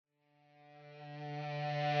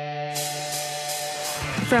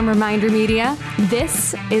From Reminder Media,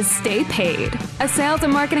 this is Stay Paid, a sales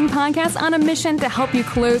and marketing podcast on a mission to help you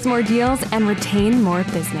close more deals and retain more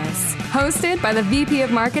business. Hosted by the VP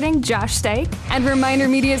of Marketing, Josh Stake, and Reminder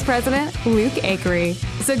Media's president, Luke Akery.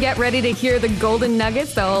 So get ready to hear the golden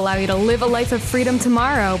nuggets that will allow you to live a life of freedom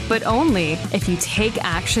tomorrow, but only if you take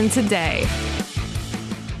action today.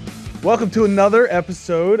 Welcome to another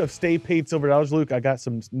episode of Stay Paid Silver Dollars. Luke, I got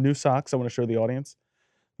some new socks I want to show the audience.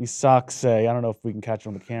 These socks say, I don't know if we can catch it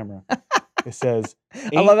on the camera. It says,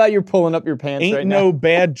 I love how you're pulling up your pants right now. Ain't no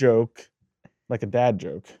bad joke like a dad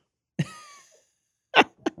joke.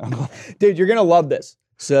 Dude, you're going to love this.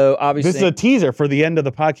 So obviously, this is a teaser for the end of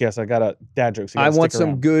the podcast. I got a dad joke. So I want some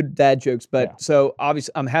around. good dad jokes. But Yeah. So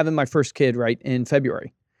obviously, I'm having my first kid right in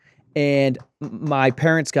February. And my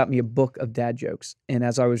parents got me a book of dad jokes. And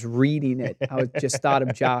as I was reading it, I just thought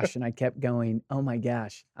of Josh and I kept going, oh my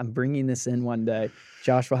gosh, I'm bringing this in one day.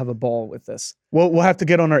 Josh will have a ball with this. Well, we'll have to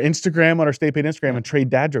get on our Instagram, on our Stay Paid Instagram, and trade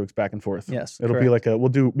dad jokes back and forth. Yes, It'll be like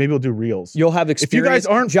maybe we'll do reels. You'll have experience. If you guys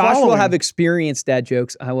aren't Josh will following- have experienced dad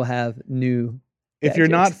jokes. I will have new If dad you're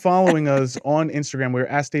jokes. not following us on Instagram, we're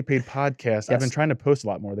at Stay Paid Podcast. I've Yes. been trying to post a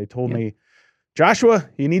lot more. They told me, Joshua,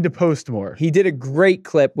 you need to post more. He did a great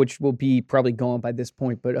clip, which will be probably gone by this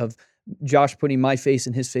point, but of Josh putting my face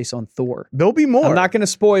and his face on Thor. There'll be more. I'm not going to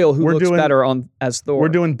spoil who We're looks doing- better as Thor. We're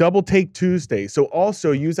doing Double Take Tuesday. So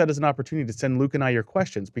also use that as an opportunity to send Luke and I your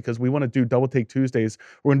questions, because we want to do Double Take Tuesdays.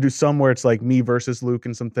 We're going to do some where it's like me versus Luke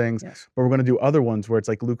and some things, Yes. but we're going to do other ones where it's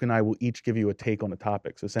like Luke and I will each give you a take on a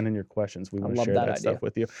topic. So send in your questions. We want to love share that that idea. stuff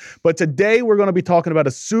with you. But today we're going to be talking about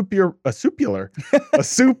a super popular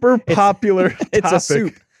It's topic a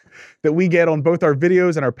soup. that we get on both our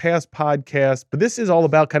videos and our past podcasts. But this is all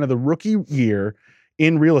about kind of the rookie year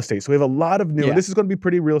in real estate. So we have a lot of new, Yeah. this is going to be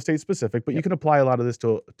pretty real estate specific, but you can apply a lot of this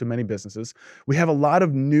to many businesses. We have a lot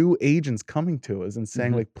of new agents coming to us and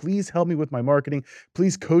saying like, please help me with my marketing.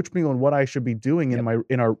 Please coach me on what I should be doing in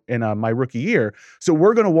my rookie year. So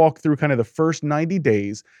we're going to walk through kind of the first 90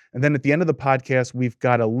 days. And then at the end of the podcast, we've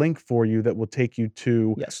got a link for you that will take you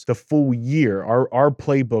to the full year, our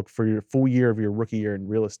playbook for your full year of your rookie year in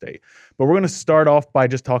real estate. But we're going to start off by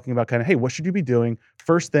just talking about kind of, hey, what should you be doing?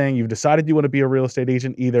 First thing, you've decided you want to be a real estate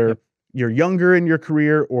agent. Either you're younger in your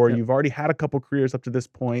career or you've already had a couple careers up to this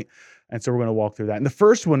point. And so we're going to walk through that. And the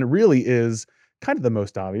first one really is kind of the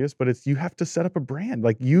most obvious, but it's you have to set up a brand.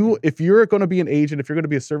 Like if you're going to be an agent, if you're going to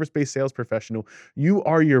be a service-based sales professional, you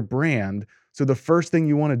are your brand. So the first thing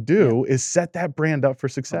you want to do is set that brand up for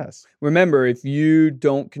success. Remember, if you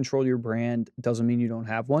don't control your brand, doesn't mean you don't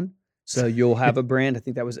have one. So you'll have a brand. I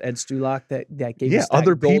think that was Ed Stulak that gave us that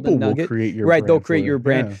other golden people nugget. will create your right, brand. they'll create your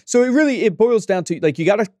brand. Yeah. So it boils down to like you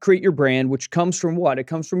got to create your brand, which comes from what? It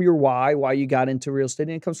comes from your why you got into real estate,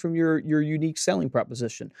 and it comes from your unique selling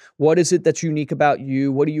proposition. What is it that's unique about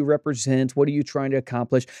you? What do you represent? What are you trying to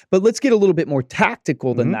accomplish? But let's get a little bit more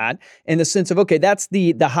tactical than that, in the sense of, okay, that's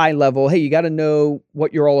the high level. Hey, you got to know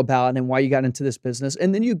what you're all about and why you got into this business,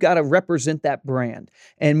 and then you got to represent that brand.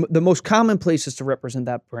 And the most common places to represent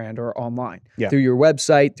that brand are online. Through your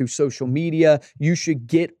website, through social media. You should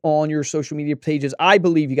get on your social media pages. I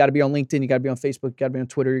believe you got to be on LinkedIn, you got to be on Facebook, you got to be on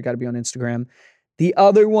Twitter, you got to be on Instagram. The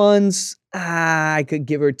other ones, I could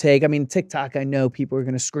give or take. I mean, TikTok, I know people are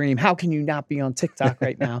going to scream, how can you not be on TikTok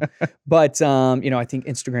right now? But, I think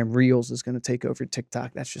Instagram Reels is going to take over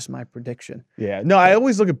TikTok. That's just my prediction. Yeah. No, I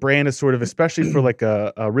always look at brand as sort of, especially for like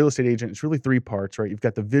a real estate agent, it's really three parts, right? You've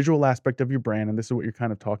got the visual aspect of your brand, and this is what you're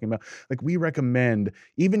kind of talking about. Like we recommend,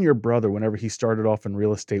 even your brother, whenever he started off in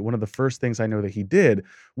real estate, one of the first things I know that he did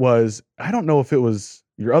was, I don't know if it was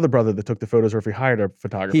your other brother that took the photos or if he hired a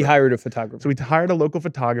photographer. He hired a photographer. So he hired a local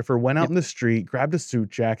photographer, went out in the street, grabbed a suit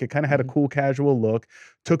jacket, kind of had a cool casual look,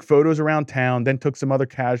 took photos around town, then took some other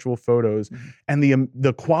casual photos. And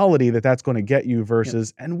the quality that's going to get you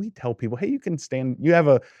versus, and we tell people, hey, you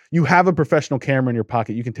have a professional camera in your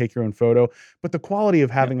pocket, you can take your own photo, but the quality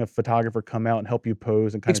of having a photographer come out and help you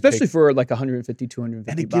pose and especially for like 150,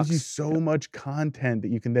 250 and it gives you so much content that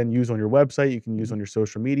you can then use on your website, you can use on your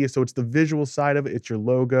social media. So it's the visual side of it, it's your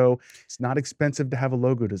logo. It's not expensive to have a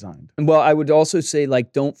logo designed. Well, I would also say,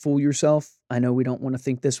 like, don't fool yourself. I know we don't want to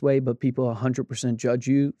think this way, but people 100% judge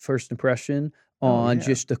you first impression on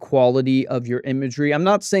just the quality of your imagery. I'm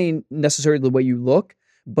not saying necessarily the way you look,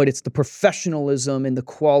 but it's the professionalism and the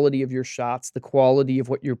quality of your shots, the quality of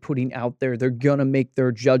what you're putting out there. They're going to make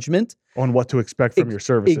their judgment on what to expect from your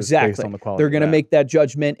services based on the quality. They're going to make that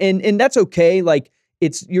judgment. And that's okay. Like,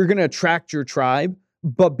 you're going to attract your tribe.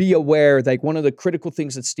 But be aware, like one of the critical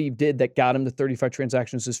things that Steve did that got him to 35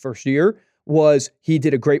 transactions his first year was he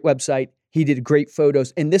did a great website. He did great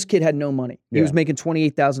photos. And this kid had no money. He was making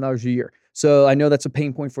 $28,000 a year. So I know that's a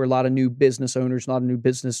pain point for a lot of new business owners, a lot of new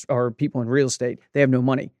business or people in real estate. They have no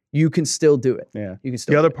money. You can still do it. Yeah. You can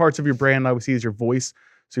still the other parts of your brand I would see is your voice.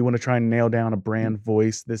 So you want to try and nail down a brand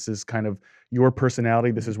voice. This is kind of your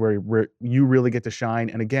personality. This is where you really get to shine.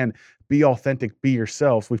 And again, be authentic, be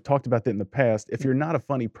yourself. We've talked about that in the past. If you're not a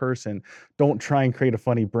funny person, don't try and create a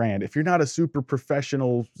funny brand. If you're not a super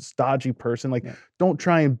professional, stodgy person, don't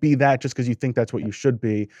try and be that just because you think that's what you should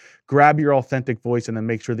be. Grab your authentic voice and then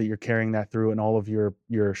make sure that you're carrying that through in all of your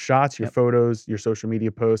shots, your photos, your social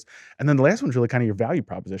media posts. And then the last one's really kind of your value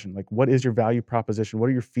proposition. Like, what is your value proposition? What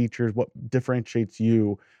are your features? What differentiates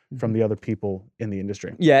you from the other people in the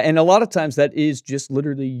industry? Yeah, and a lot of times that is just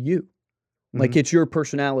literally you. Like it's your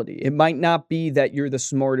personality. It might not be that you're the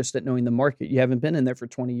smartest at knowing the market. You haven't been in there for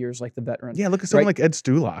 20 years like the veteran. Yeah, look at someone like Ed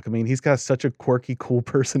Stulak. I mean, he's got such a quirky, cool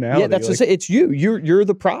personality. Yeah, that's just it. It's you. You're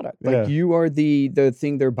the product. Like you are the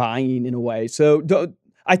thing they're buying in a way. So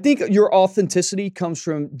I think your authenticity comes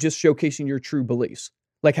from just showcasing your true beliefs.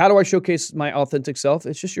 Like, how do I showcase my authentic self?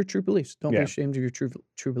 It's just your true beliefs. Don't be ashamed of your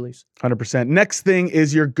true beliefs. 100%. Next thing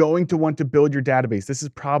is you're going to want to build your database. This is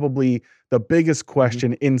probably the biggest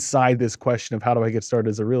question inside this question of how do I get started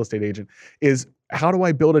as a real estate agent is how do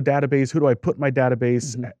I build a database? Who do I put in my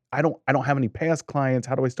database? I don't have any past clients.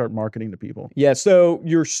 How do I start marketing to people? Yeah, so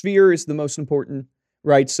your sphere is the most important.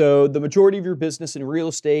 Right. So the majority of your business in real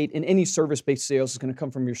estate and any service-based sales is going to come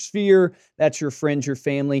from your sphere. That's your friends, your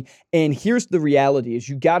family. And here's the reality is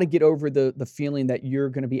you got to get over the feeling that you're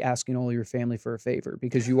going to be asking all your family for a favor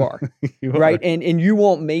because you are. Right. And you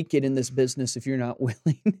won't make it in this business if you're not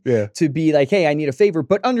willing to be like, hey, I need a favor.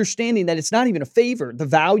 But understanding that it's not even a favor, the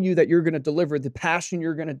value that you're going to deliver, the passion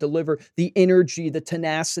you're going to deliver, the energy, the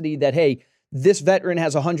tenacity that, hey, this veteran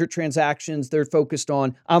has 100 transactions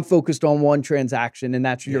I'm focused on one transaction and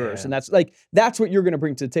that's yours. And that's what you're going to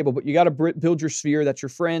bring to the table. But you got to build your sphere. That's your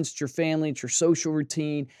friends, it's your family, it's your social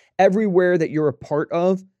routine. Everywhere that you're a part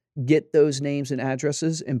of, get those names and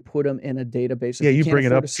addresses and put them in a database. You bring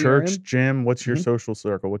it up, church, gym, what's your social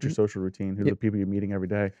circle? What's your social routine? Who are the people you're meeting every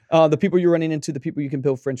day? The people you're running into, the people you can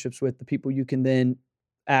build friendships with, the people you can then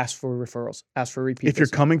ask for referrals, ask for repeat If you're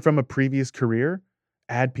coming from a previous career,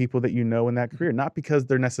 add people that you know in that career, not because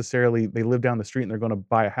they live down the street and they're going to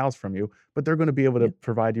buy a house from you, but they're going to be able to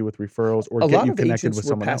provide you with referrals or get you connected with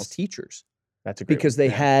someone else. Past teachers. That's a great because they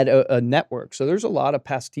had a network. So there's a lot of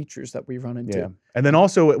past teachers that we run into. Yeah. And then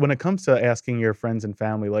also when it comes to asking your friends and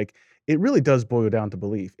family, like it really does boil down to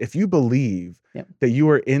belief. If you believe that you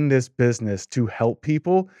are in this business to help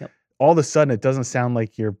people, all of a sudden it doesn't sound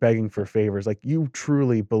like you're begging for favors. Like you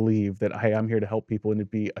truly believe that, hey, I'm here to help people and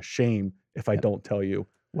it'd be a shame if I don't tell you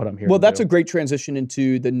what I'm here to do. Well, that's a great transition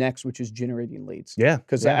into the next, which is generating leads. Yeah.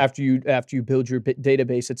 Because after you build your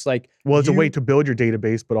database, it's like... Well, it's a way to build your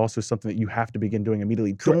database, but also something that you have to begin doing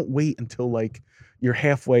immediately. Don't wait until like you're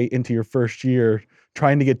halfway into your first year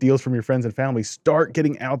trying to get deals from your friends and family. Start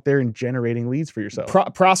getting out there and generating leads for yourself.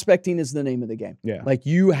 Prospecting is the name of the game. Yeah. Like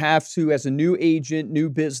you have to, as a new agent, new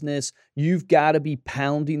business, you've got to be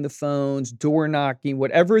pounding the phones, door knocking,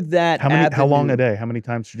 whatever that. How long a day? How many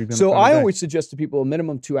times should you be on the phone So I a day? always suggest to people a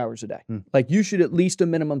minimum 2 hours a day. Like you should at least a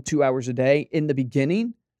minimum 2 hours a day in the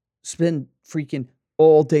beginning. Spend freaking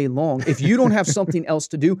all day long. If you don't have something else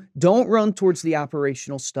to do, don't run towards the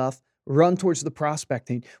operational stuff. Run towards the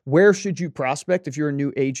prospecting. Where should you prospect if you're a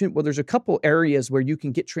new agent? Well, there's a couple areas where you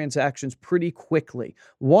can get transactions pretty quickly.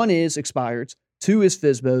 One is expireds. 2 is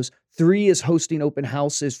FSBOs. 3 is hosting open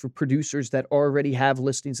houses for producers that already have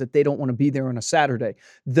listings that they don't want to be there on a Saturday.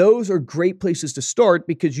 Those are great places to start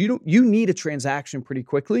because you need a transaction pretty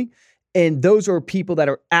quickly. And those are people that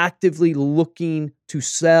are actively looking to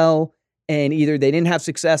sell, and either they didn't have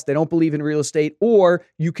success, they don't believe in real estate, or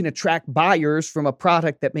you can attract buyers from a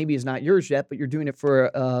product that maybe is not yours yet, but you're doing it for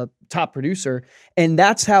a top producer. And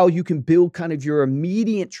that's how you can build kind of your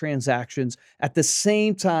immediate transactions. At the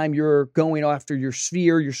same time, you're going after your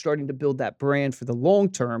sphere, you're starting to build that brand for the long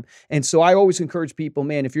term. And so I always encourage people,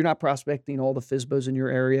 man, if you're not prospecting all the FSBOs in your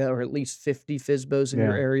area, or at least 50 FSBOs in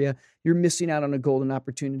your area, you're missing out on a golden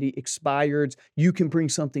opportunity. Expireds, you can bring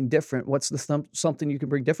something different. What's the something you can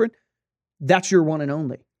bring different? That's your one and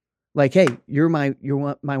only. Like, hey, you're my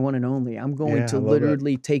one and only. I'm going to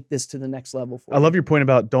literally take this to the next level for you. I love your point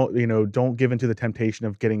about don't give into the temptation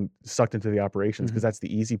of getting sucked into the operations, because that's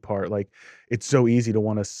the easy part. Like it's so easy to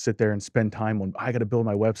want to sit there and spend time on, I got to build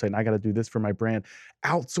my website and I got to do this for my brand.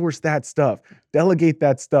 Outsource that stuff. Delegate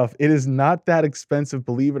that stuff. It is not that expensive,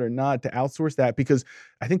 believe it or not, to outsource that, because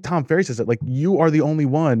I think Tom Ferry says it, like you are the only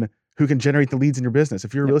one who can generate the leads in your business.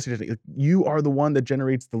 If you're a real estate agent, you are the one that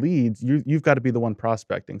generates the leads. You've got to be the one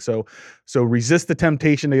prospecting. So resist the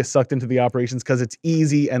temptation to get sucked into the operations because it's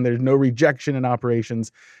easy and there's no rejection in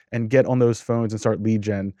operations, and get on those phones and start lead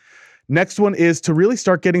gen. Next one is to really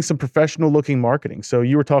start getting some professional looking marketing. So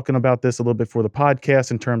you were talking about this a little bit for the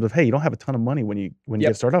podcast in terms of, hey, you don't have a ton of money when you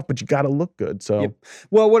get started off, but you got to look good. So,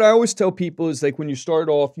 well, what I always tell people is like when you start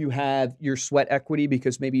off, you have your sweat equity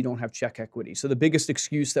because maybe you don't have check equity. So the biggest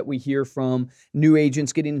excuse that we hear from new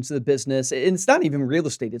agents getting into the business, and it's not even real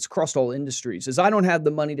estate, it's across all industries, is I don't have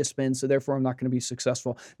the money to spend, so therefore I'm not going to be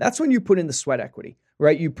successful. That's when you put in the sweat equity,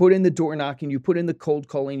 right? You put in the door knocking, you put in the cold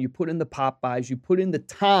calling, you put in the pop buys, you put in the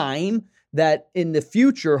time that in the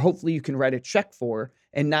future, hopefully you can write a check for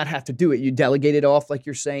and not have to do it. You delegate it off like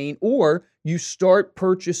you're saying, or you start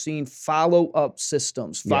purchasing follow-up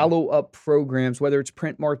systems, follow-up programs, whether it's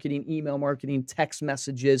print marketing, email marketing, text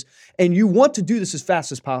messages, and you want to do this as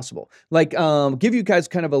fast as possible. Like, give you guys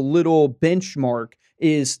kind of a little benchmark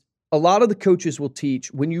is a lot of the coaches will teach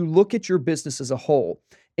when you look at your business as a whole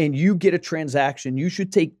and you get a transaction, you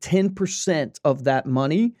should take 10% of that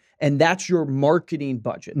money, and that's your marketing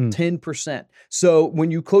budget, 10%. So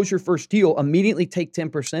when you close your first deal, immediately take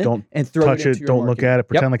 10% and throw touch it into your Don't marketing. look at it.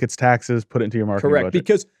 Pretend like it's taxes. Put it into your marketing budget.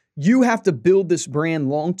 Because you have to build this brand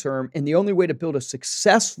long-term, and the only way to build a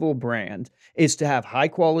successful brand is to have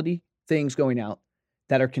high-quality things going out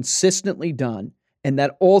that are consistently done, and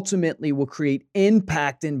that ultimately will create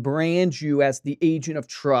impact and brand you as the agent of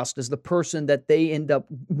trust, as the person that they end up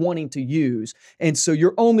wanting to use. And so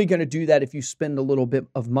you're only going to do that if you spend a little bit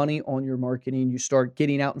of money on your marketing. You start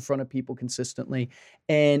getting out in front of people consistently.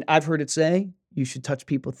 And I've heard it say, you should touch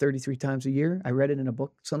people 33 times a year. I read it in a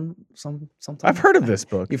book sometime. I've heard of this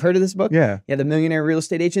book. You've heard of this book? Yeah. Yeah, The Millionaire Real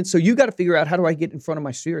Estate Agent. So you got to figure out, how do I get in front of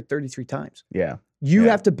my sphere 33 times? Yeah. You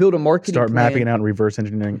have to build a marketing Start plan. mapping it out and reverse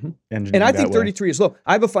engineering. And I think 33 is low.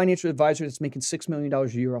 I have a financial advisor that's making $6 million a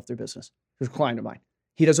year off their business. There's a client of mine.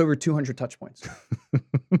 He does over 200 touch points.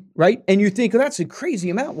 Right? And you think, oh, that's a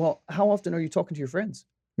crazy amount. Well, how often are you talking to your friends?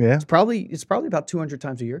 Yeah. It's probably about 200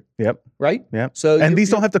 times a year. Yep. Right? Yep. So these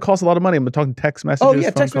don't have to cost a lot of money. I'm talking text messages. Oh, yeah,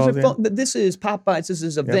 phone text calls, messages. This is pop-bys. This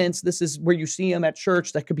is events. This is where you see them at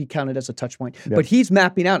church. That could be counted as a touch point. Yep. But he's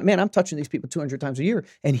mapping out, man, I'm touching these people 200 times a year.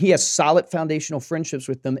 And he has solid foundational friendships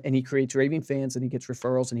with them. And he creates raving fans, and he gets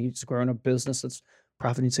referrals, and he's growing a business that's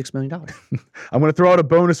profiting $6 million. I'm going to throw out a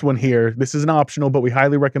bonus one here. This is an optional, but we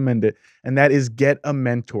highly recommend it. And that is get a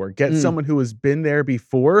mentor. Get someone who has been there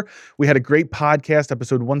before. We had a great podcast,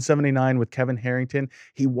 episode 179 with Kevin Harrington.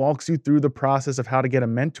 He walks you through the process of how to get a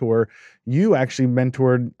mentor. You actually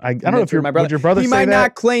mentored, I don't know if your brother. Would your brother he say might that?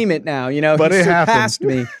 not claim it now, but he it surpassed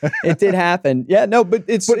me. It did happen. Yeah, no, but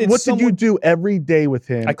it's what did you do every day with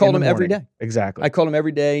him? I called him every day. Exactly. I called him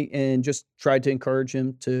every day and just tried to encourage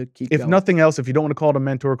him to keep going. If nothing else, if you don't want to call it a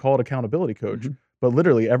mentor, call it accountability coach. But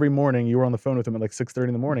literally every morning you were on the phone with him at like 6:30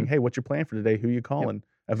 in the morning. Hey, what's your plan for today? Who you calling?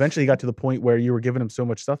 Eventually he got to the point where you were giving him so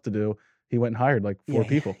much stuff to do, he went and hired like 4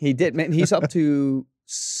 people. He did, man. He's up to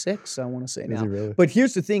 6, I want to say now. Is he really? But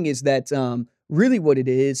here's the thing is that really what it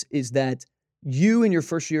is that you in your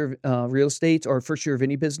first year of real estate or first year of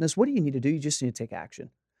any business, what do you need to do? You just need to take action.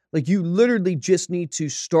 Like you literally just need to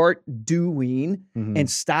start doing and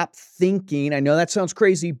stop thinking. I know that sounds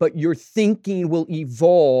crazy, but your thinking will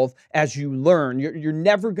evolve as you learn. You're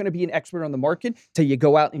never going to be an expert on the market till you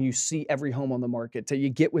go out and you see every home on the market, till you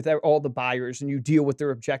get with all the buyers and you deal with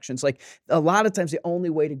their objections. Like a lot of times the only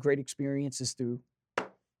way to great experience is through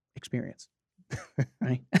experience.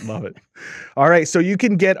 Right? Love it. All right. So you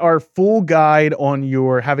can get our full guide on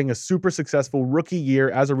your having a super successful rookie year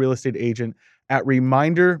as a real estate agent at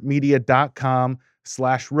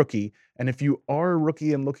remindermedia.com/rookie. And if you are a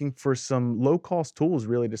rookie and looking for some low-cost tools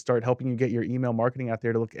really to start helping you get your email marketing out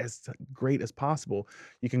there to look as great as possible,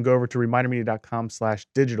 you can go over to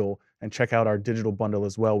remindermedia.com/digital and check out our digital bundle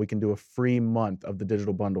as well. We can do a free month of the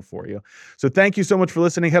digital bundle for you. So thank you so much for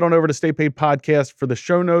listening. Head on over to Stay Paid Podcast for the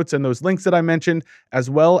show notes and those links that I mentioned, as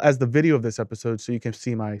well as the video of this episode so you can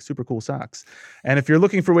see my super cool socks. And if you're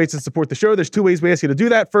looking for ways to support the show, there's 2 ways we ask you to do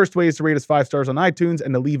that. First way is to rate us 5 stars on iTunes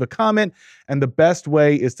and to leave a comment. And the best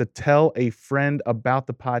way is to tell a friend about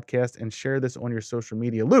the podcast and share this on your social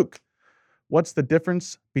media. Luke, what's the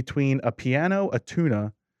difference between a piano, a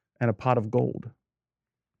tuna, and a pot of gold?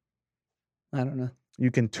 I don't know.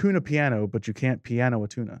 You can tune a piano, but you can't piano a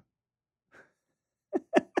tuna.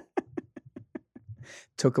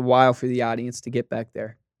 Took a while for the audience to get back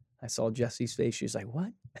there. I saw Jesse's face. She was like,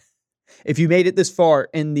 what? If you made it this far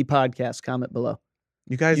in the podcast, comment below.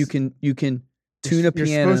 You guys, you can tune a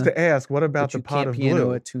piano. You're supposed to ask, what about the pot of piano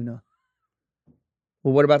blue? A tuna.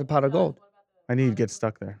 Well, what about the pot of gold? I need to get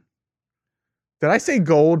stuck there. Did I say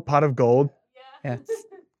gold? Pot of gold? Yeah.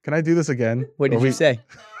 Can I do this again? What did you say?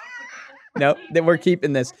 No, that we're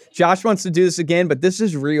keeping this. Josh wants to do this again, but this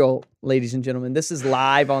is real, ladies and gentlemen. This is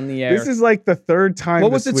live on the air. This is like the third time.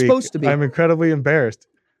 What was it supposed to be? I'm incredibly embarrassed.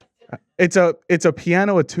 It's a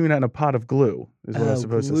piano, a tuna, and a pot of glue is what I was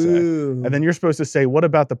supposed to say. And then you're supposed to say, "What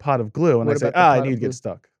about the pot of glue?" And What I say, about the pot I of need to glue?" get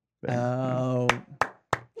stuck. Oh.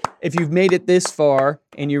 If you've made it this far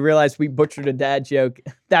and you realize we butchered a dad joke,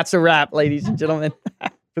 that's a wrap, ladies and gentlemen.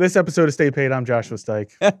 For this episode of Stay Paid, I'm Joshua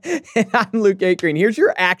Stike. And I'm Luke Akreen. Here's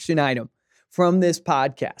your action item from this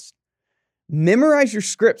podcast. Memorize your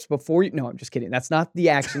scripts before you... No, I'm just kidding. That's not the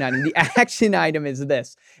action item. The action item is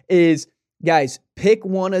this, guys, pick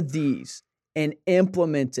one of these and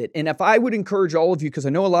implement it. And if I would encourage all of you, because I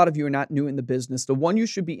know a lot of you are not new in the business, the one you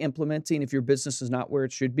should be implementing if your business is not where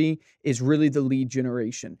it should be is really the lead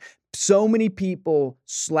generation. So many people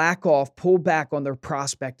slack off, pull back on their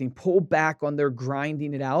prospecting, pull back on their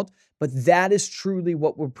grinding it out, but that is truly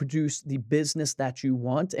what will produce the business that you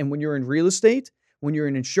want. And when you're in real estate, when you're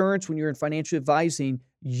in insurance, when you're in financial advising,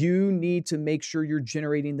 you need to make sure you're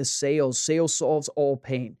generating the sales. Sales solves all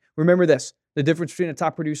pain. Remember this. The difference between a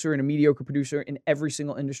top producer and a mediocre producer in every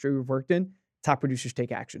single industry we've worked in, top producers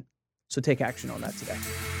take action. So take action on that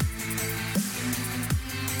today.